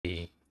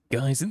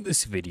Guys, in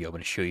this video, I'm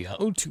going to show you how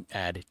to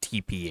add a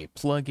TPA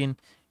plugin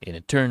in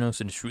Aternos,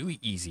 and it's really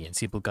easy and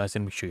simple, guys.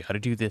 And I'm going to show you how to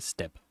do this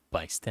step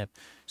by step.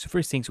 So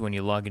first things, when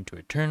you log into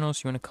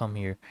Aternos, you want to come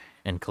here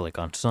and click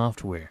on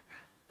software.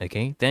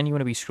 Okay, then you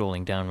want to be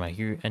scrolling down right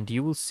here, and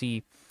you will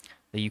see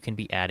that you can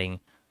be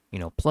adding,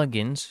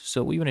 plugins.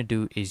 So what you want to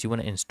do is you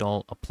want to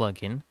install a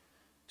plugin.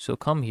 So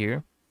come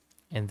here,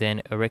 and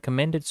then a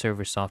recommended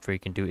server software you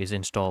can do is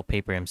install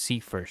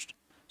PaperMC first.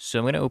 So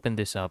I'm going to open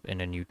this up in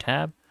a new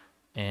tab,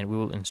 and we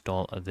will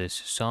install this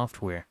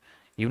software.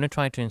 You want to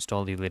try to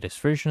install the latest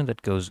version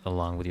that goes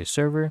along with your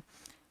server.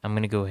 I'm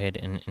going to go ahead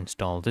and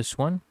install this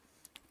one.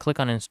 Click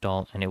on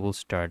install, and it will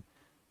start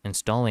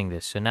installing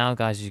this. So now,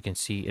 guys, as you can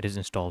see, it is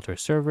installed to our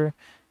server.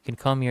 You can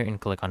come here and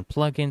click on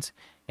plugins,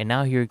 and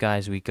now here,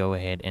 guys, we go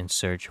ahead and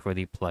search for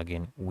the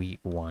plugin we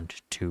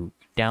want to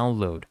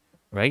download,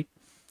 right?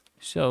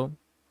 So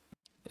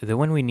the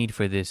one we need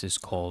for this is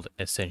called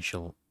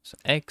Essentials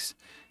X.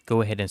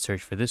 Go ahead and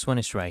search for this one.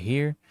 It's right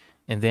here.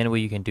 And then what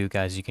you can do,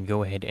 guys, you can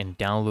go ahead and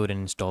download and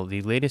install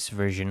the latest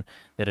version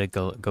that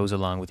goes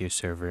along with your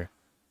server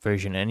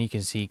version. And you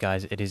can see,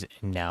 guys, it is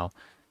now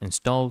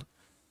installed.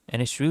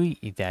 And it's really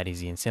that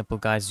easy and simple,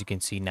 guys. You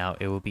can see now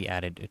it will be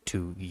added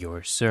to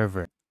your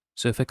server.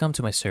 So if I come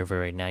to my server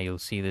right now, you'll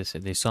see this.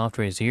 The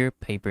software is here,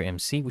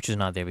 PaperMC, which is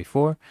not there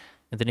before.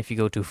 And then if you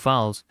go to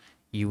files,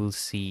 you will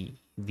see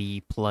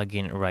the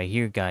plugin right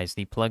here, guys.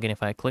 The plugin,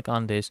 if I click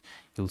on this,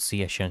 you'll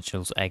see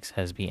Essentials X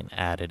has been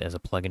added as a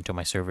plugin to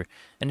my server.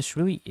 And it's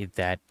really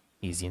that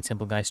easy and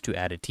simple, guys, to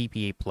add a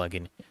TPA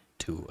plugin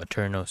to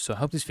Aternos. So I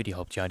hope this video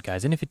helped you out,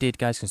 guys. And if it did,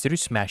 guys, consider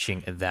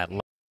smashing that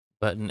like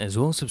button as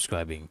well as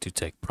subscribing to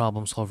Tech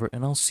Problem Solver.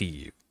 And I'll see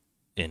you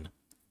in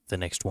the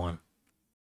next one.